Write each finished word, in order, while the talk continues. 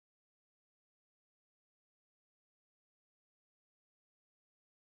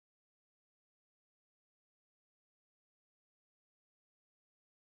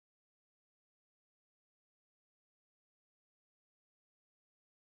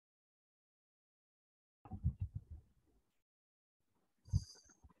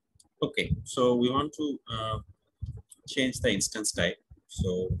Okay, so we want to change the instance type.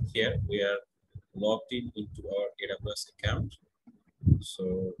 So here we are logged in into our AWS account.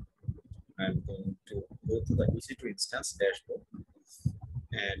 So I'm going to go to the EC2 instance dashboard,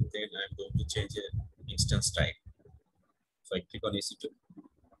 and then I'm going to change an instance type. So I click on EC2.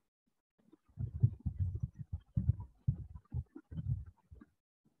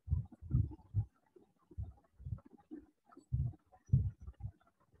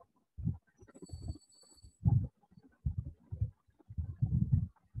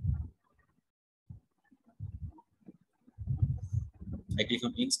 I click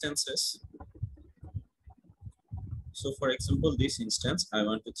on instances. So for example, this instance, I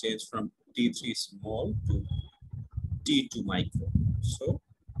want to change from T3 small to T2 micro. So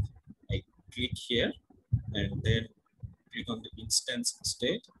I click here and then click on the instance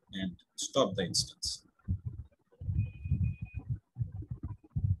state and stop the instance.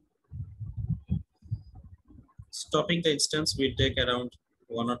 Stopping the instance will take around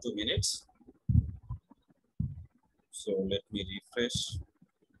 1 or 2 minutes. So let me refresh.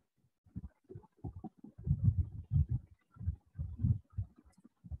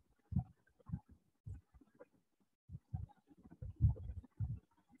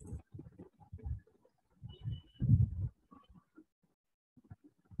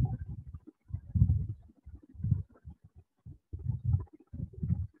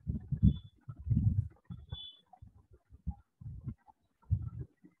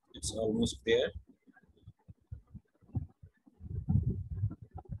 It's almost there.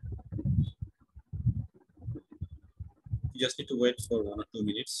 You just need to wait for 1 or 2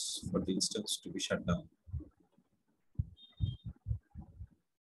 minutes for the instance to be shut down.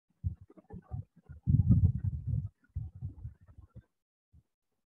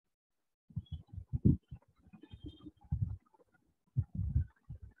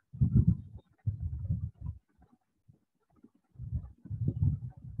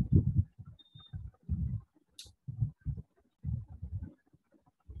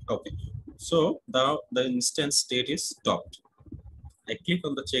 Okay, so now the instance state is stopped. I click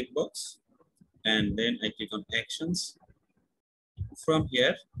on the checkbox and then I click on actions. From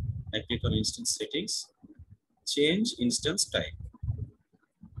here, I click on instance settings, change instance type.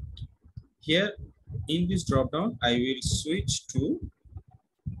 Here in this dropdown, I will switch to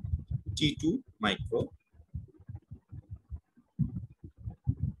T2 micro.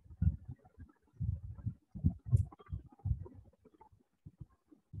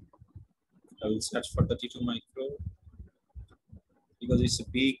 I will search for the T2 micro because it's a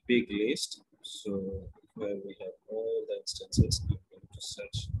big list. So where we have all the instances, I'm going to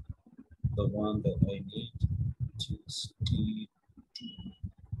search the one that I need, which is T2.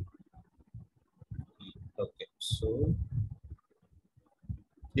 Okay, so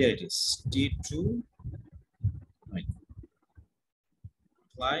here it is, T2 micro.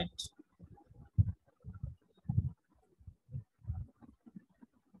 Client.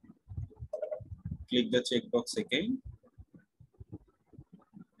 Click the checkbox again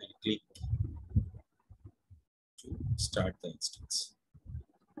and click to start the instance.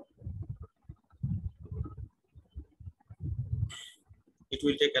 It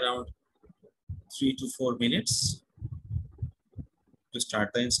will take around 3 to 4 minutes to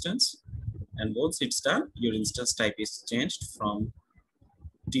start the instance. And once it's done, your instance type is changed from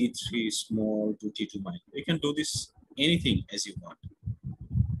T3 small to T2 micro. You can do this anything as you want.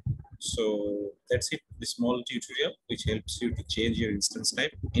 So that's it, the small tutorial which helps you to change your instance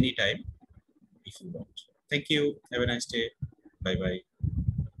type anytime if you want. Thank you. Have a nice day. Bye bye.